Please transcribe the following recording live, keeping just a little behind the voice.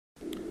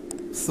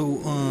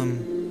So,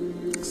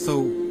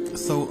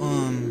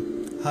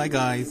 hi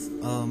guys.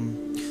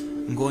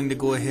 I'm going to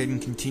go ahead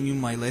and continue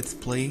my Let's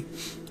Play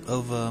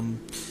of,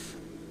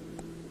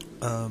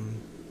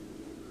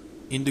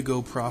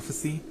 Indigo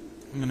Prophecy.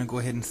 I'm gonna go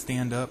ahead and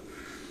stand up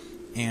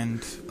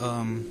and,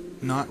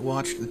 not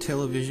watch the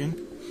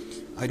television.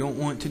 I don't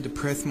want to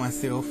depress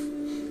myself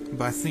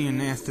by seeing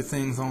nasty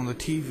things on the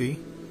TV.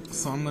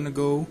 So I'm gonna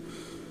go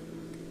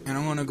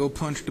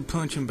punch the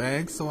punching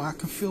bag so I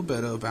can feel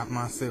better about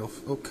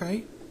myself,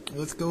 okay?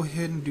 Let's go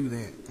ahead and do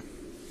that.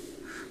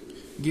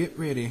 Get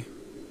ready.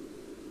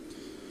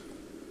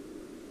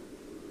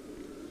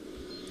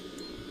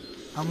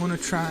 I'm gonna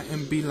try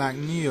and be like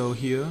Neo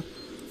here.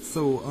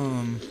 So,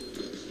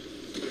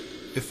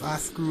 if I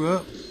screw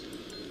up,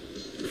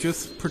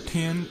 just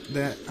pretend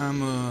that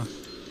I'm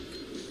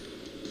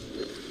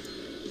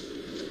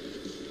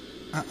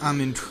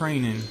in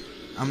training.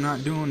 I'm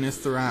not doing this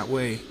the right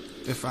way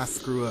if I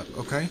screw up,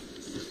 okay?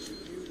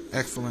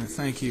 Excellent,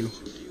 thank you.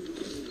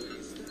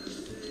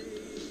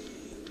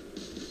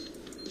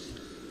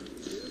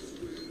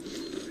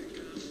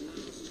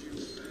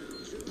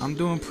 I'm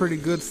doing pretty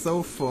good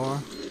so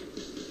far.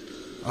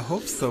 I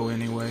hope so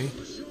anyway.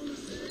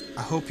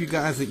 I hope you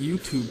guys at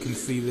YouTube can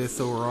see this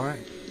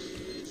alright.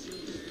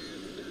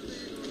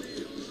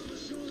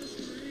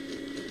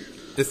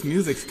 This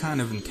music's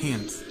kind of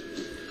intense.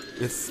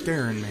 It's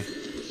scaring me.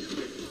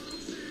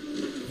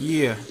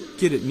 Yeah,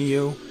 get it,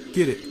 Neo.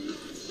 Get it.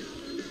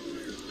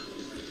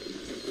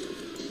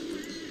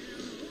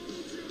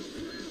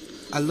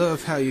 I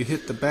love how you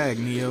hit the bag,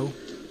 Neo.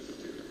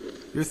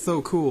 You're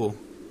so cool.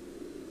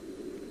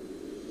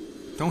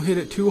 Don't hit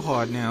it too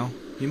hard now.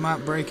 You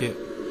might break it.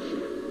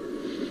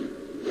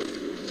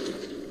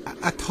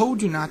 I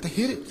told you not to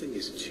hit it. Something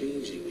is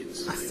changing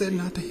inside. I said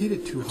not to hit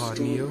it too hard,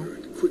 Neo.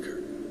 And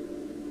quicker.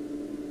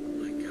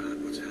 My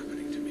God, what's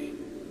happening to me?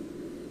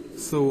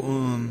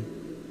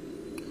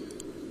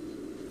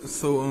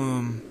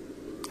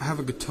 I have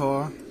a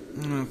guitar.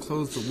 I'm gonna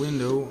close the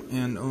window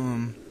and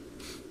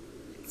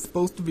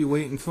supposed to be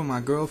waiting for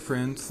my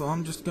girlfriend, so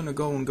I'm just gonna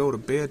go to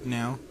bed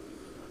now.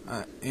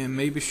 And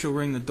maybe she'll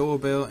ring the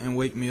doorbell and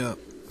wake me up.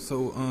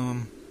 So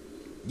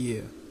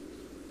yeah.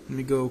 Let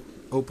me go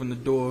open the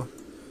door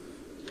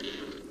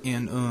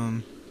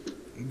and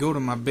go to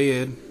my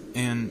bed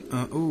and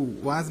ooh,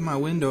 why is my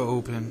window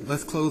open?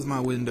 Let's close my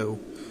window.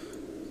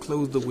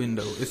 Close the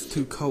window. It's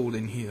too cold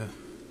in here.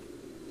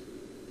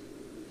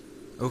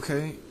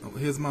 Okay,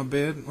 here's my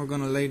bed. We're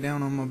gonna lay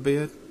down on my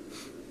bed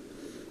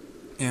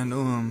and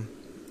I'm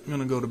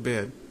gonna go to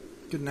bed.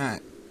 Good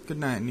night. Good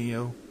night,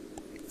 Neo.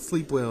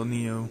 Sleep well,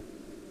 Neo.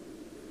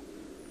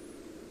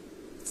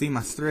 See,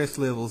 my stress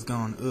level's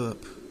gone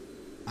up.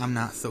 I'm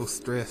not so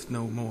stressed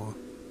no more.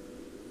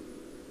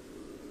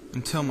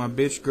 Until my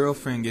bitch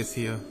girlfriend gets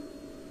here.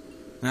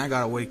 And I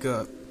gotta wake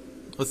up.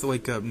 Let's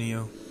wake up,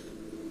 Neo.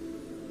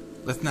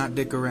 Let's not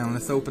dick around.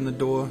 Let's open the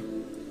door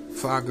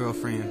for our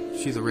girlfriend.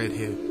 She's a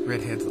redhead.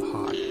 Redheads are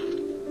hot.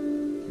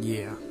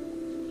 Yeah.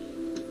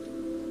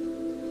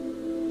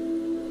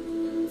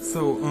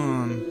 So,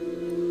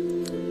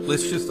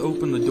 let's just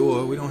open the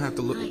door. We don't have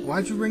to look. Hi.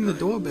 Why'd you ring the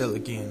doorbell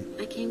again?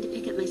 I came to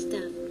pick up my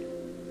stuff.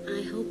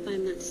 I hope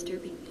I'm not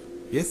disturbing.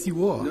 Yes,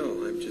 you are.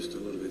 No, I'm just a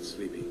little bit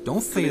sleepy.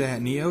 Don't say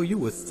that, Neo. You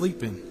was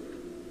sleeping.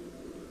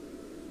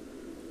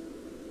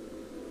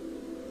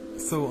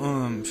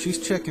 So, she's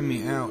checking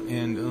me out,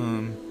 and,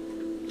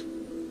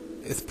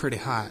 it's pretty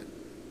hot.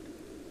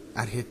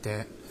 I'd hit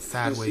that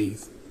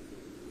sideways.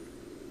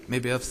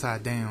 Maybe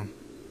upside down.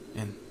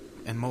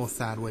 And more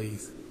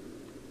sideways.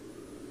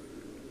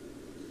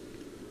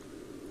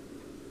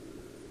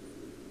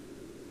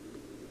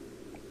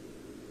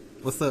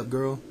 What's up,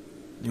 girl?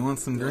 You want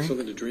some drink?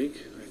 Something to drink?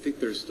 I think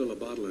there's still a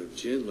bottle of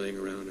gin laying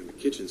around in the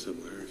kitchen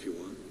somewhere if you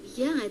want.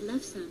 Yeah, I'd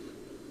love some.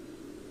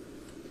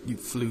 You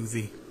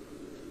floozy.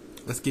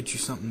 Let's get you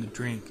something to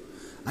drink.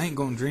 I ain't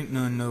gonna drink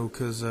none, though,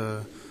 cause,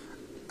 I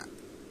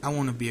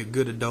wanna be a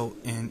good adult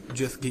and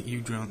just get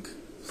you drunk.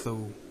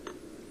 So,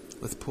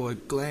 let's pour a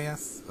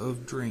glass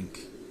of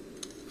drink.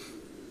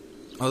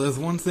 Oh, there's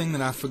one thing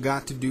that I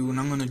forgot to do, and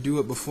I'm gonna do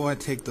it before I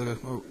take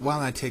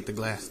while I take the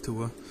glass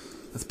to her.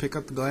 Let's pick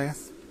up the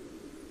glass,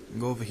 and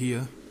go over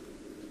here,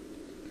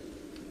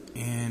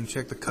 and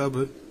check the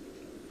cupboard.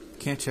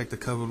 Can't check the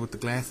cupboard with the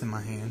glass in my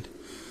hand.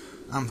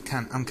 I'm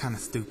kind of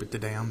stupid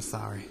today. I'm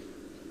sorry.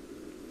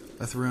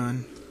 Let's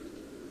run,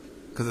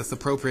 because it's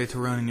appropriate to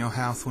run in your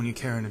house when you're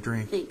carrying a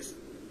drink. Thanks.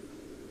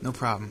 No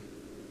problem.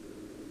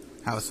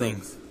 How's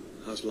things?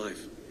 How's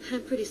life?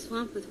 I'm pretty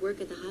swamped with work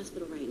at the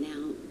hospital right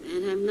now,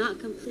 and I'm not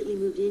completely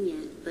moved in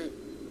yet, but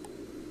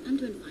I'm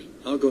doing fine.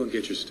 I'll go and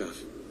get your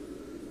stuff.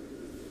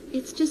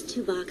 It's just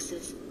 2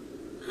 boxes.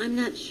 I'm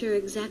not sure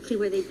exactly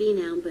where they'd be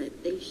now,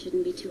 but they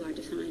shouldn't be too hard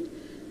to find.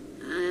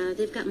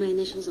 They've got my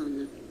initials on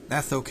them.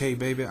 That's okay,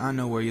 baby. I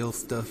know where your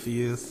stuff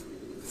is.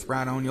 It's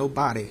right on your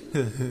body.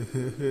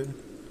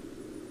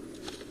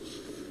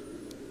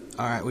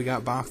 Alright, we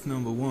got box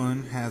number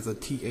 1. Has a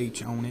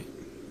TH on it.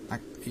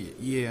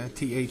 Yeah,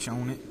 TH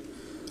on it.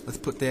 Let's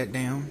put that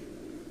down.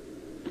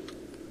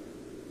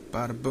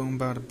 Bada boom,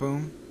 bada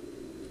boom.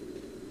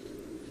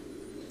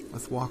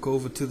 Let's walk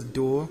over to the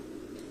door.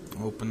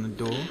 Open the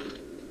door.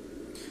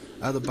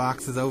 Other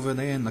box is over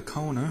there in the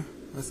corner.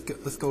 Let's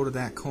go to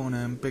that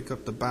corner and pick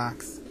up the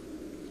box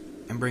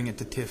and bring it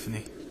to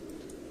Tiffany.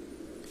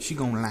 She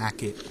gonna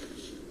like it.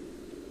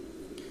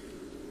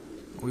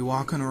 We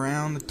walking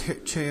around the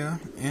chair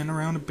and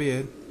around the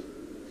bed,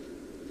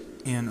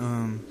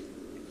 and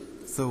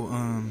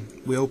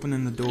we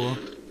opening the door,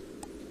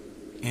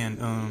 and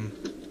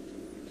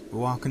we're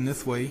walking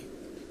this way,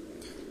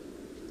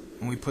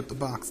 and we put the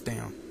box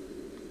down.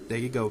 There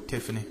you go,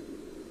 Tiffany.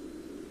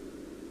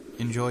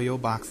 Enjoy your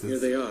boxes. Here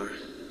they are.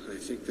 I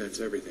think that's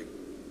everything.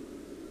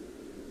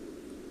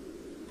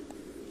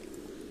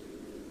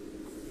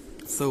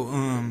 So,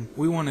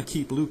 we want to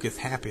keep Lucas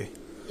happy.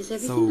 Is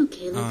everything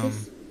okay,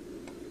 Lucas?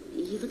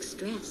 You look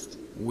stressed.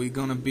 We're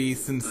gonna be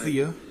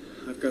sincere.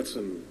 I've got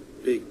some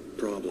big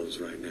problems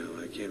right now.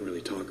 I can't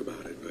really talk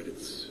about it, but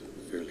it's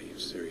fairly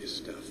serious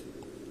stuff.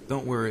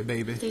 Don't worry,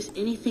 baby. If there's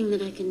anything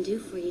that I can do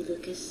for you,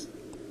 Lucas.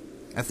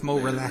 That's more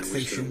Man,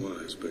 relaxation. I wish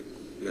there was, but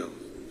no.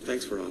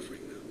 Thanks for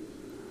offering,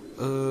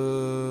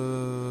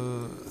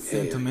 though.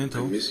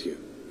 Sentimental. Hey, I miss you,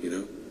 you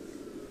know?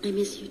 I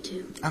miss you,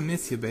 too. I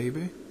miss you,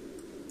 baby.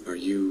 Are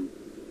you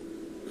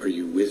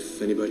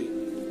with anybody?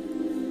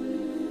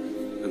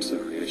 I'm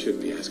sorry, I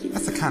shouldn't be asking.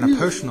 That's a kind of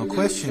personal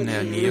question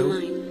there, Neil. No,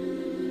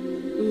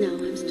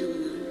 I'm still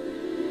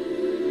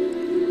alone.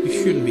 You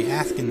shouldn't be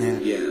asking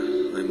that. Yeah,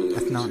 I'm alone.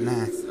 That's not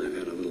nice. I've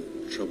had a little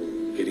trouble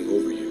getting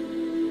over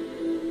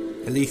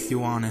you. At least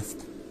you're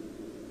honest.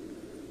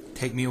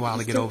 Take me a while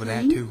to get Still over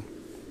playing? that, too.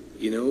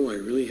 You know, I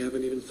really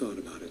haven't even thought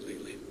about it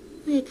lately.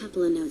 Play a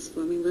couple of notes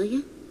for me, will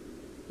you?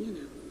 You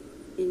know,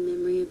 in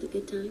memory of the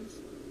good times.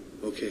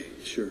 Okay,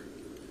 sure.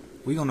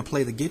 We gonna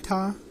play the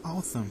guitar?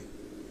 Awesome.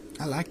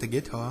 I like the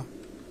guitar.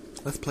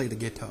 Let's play the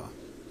guitar.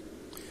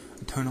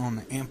 Turn on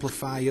the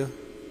amplifier.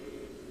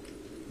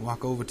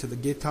 Walk over to the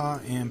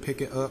guitar and pick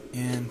it up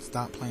and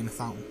start playing the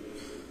song.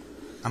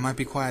 I might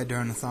be quiet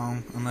during the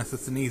song unless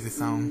it's an easy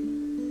song.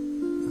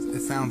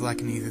 It sounds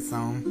like an easy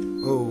song.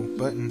 Oh,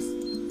 buttons.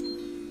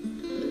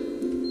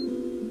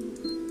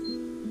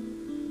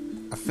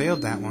 I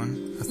failed that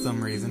one for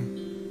some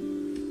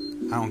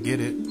reason. I don't get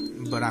it,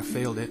 but I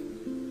failed it.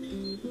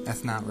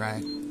 That's not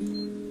right.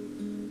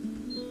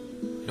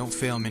 Don't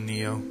fail me,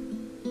 Neo.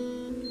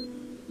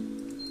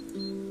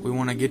 We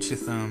want to get you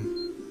some.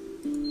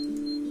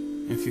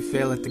 If you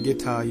fail at the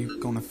guitar, you're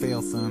going to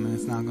fail some, and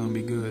it's not going to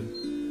be good.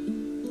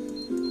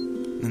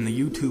 And the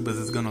YouTubers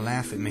is going to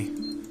laugh at me.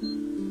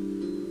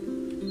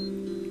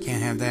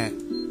 Can't have that.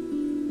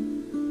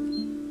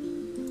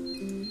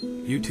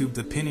 YouTube's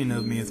opinion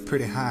of me is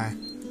pretty high,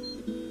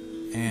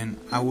 and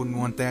I wouldn't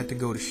want that to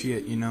go to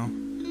shit, you know?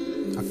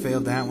 I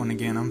failed that one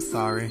again. I'm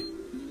sorry.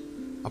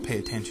 I'll pay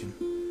attention.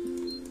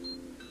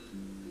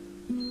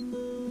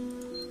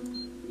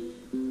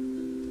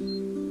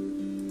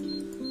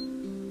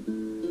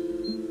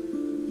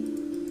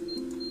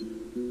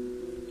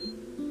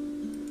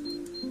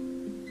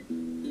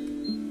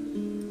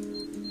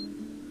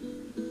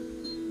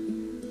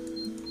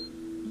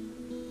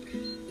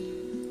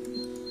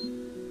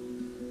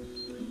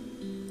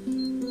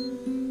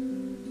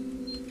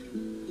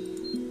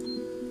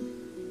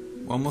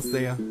 Almost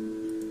there.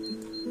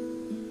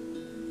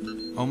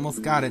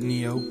 Almost got it,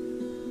 Neo.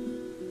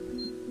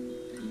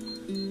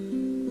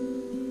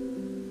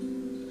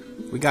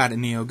 We got it,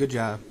 Neo. Good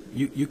job.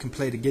 You can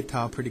play the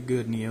guitar pretty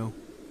good, Neo.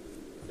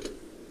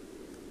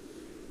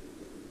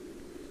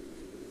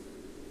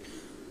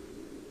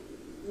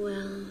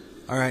 Well...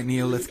 Alright,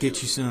 Neo, let's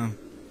get you some.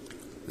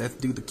 Let's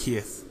do the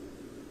kiss.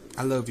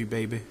 I love you,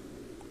 baby.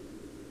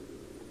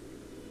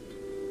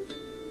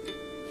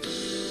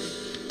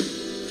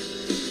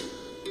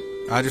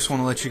 I just want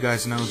to let you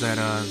guys know that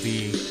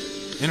the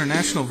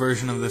international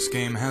version of this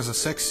game has a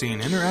sex scene,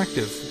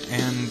 interactive,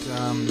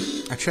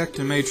 and I checked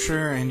and made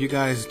sure, and you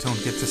guys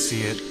don't get to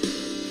see it.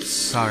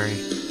 Sorry.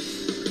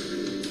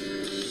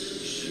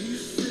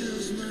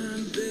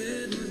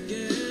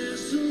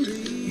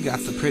 You got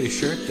the pretty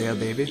shirt there,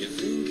 baby.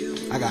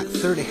 I got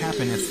 30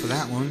 happiness for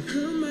that one.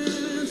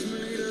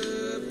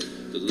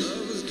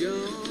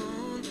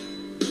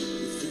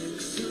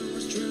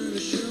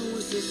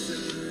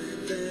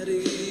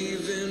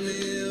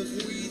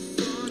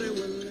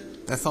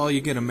 That's all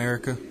you get,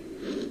 America.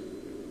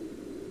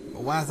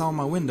 Why is all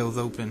my windows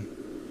open?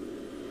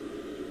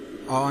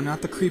 Oh,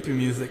 not the creepy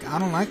music. I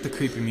don't like the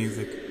creepy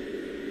music.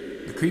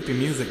 The creepy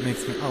music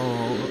makes me...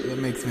 Oh, it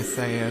makes me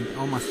sad.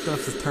 All my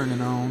stuff is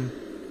turning on.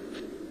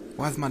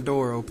 Why is my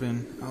door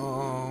open?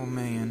 Oh,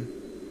 man.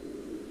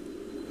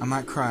 I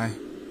might cry.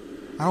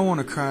 I don't want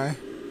to cry.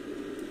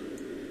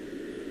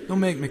 Don't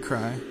make me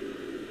cry.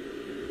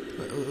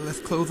 Let's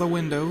close our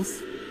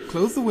windows.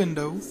 Close the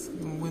windows.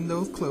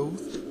 Windows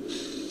closed.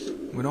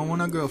 We don't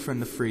want our girlfriend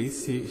to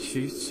freeze.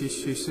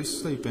 She's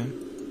sleeping.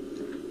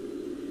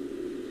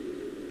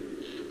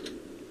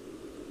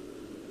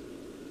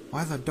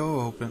 Why is our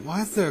door open?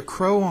 Why is there a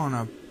crow on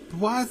a...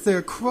 Why is there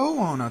a crow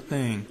on a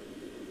thing?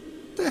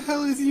 The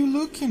hell is you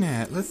looking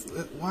at? Let's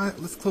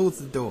close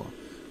the door.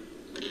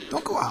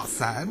 Don't go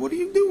outside. What are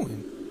you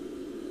doing?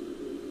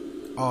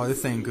 Oh,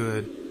 this ain't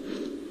good.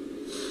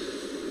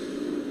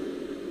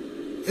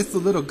 It's the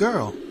little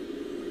girl.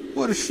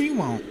 What does she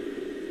want?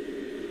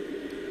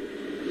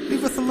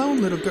 Leave us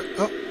alone, little girl.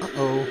 Oh,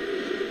 uh-oh.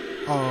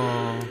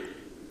 Oh.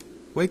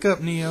 Wake up,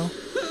 Neo.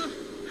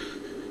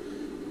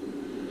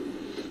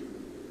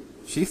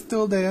 She's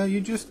still there.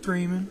 You're just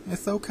dreaming.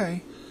 It's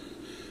okay.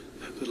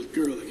 That little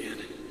girl again.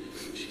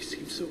 She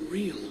seems so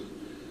real.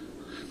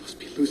 I must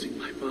be losing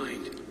my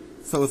mind.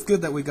 So it's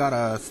good that we got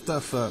our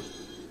stuff up.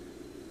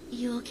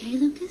 You okay,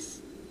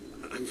 Lucas?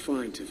 I'm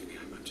fine, Tiffany.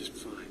 I'm just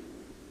fine.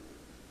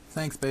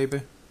 Thanks,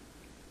 baby.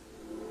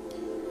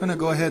 I'm gonna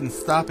go ahead and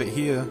stop it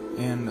here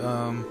and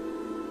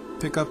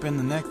pick up in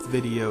the next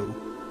video.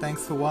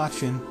 Thanks for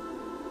watching.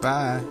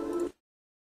 Bye.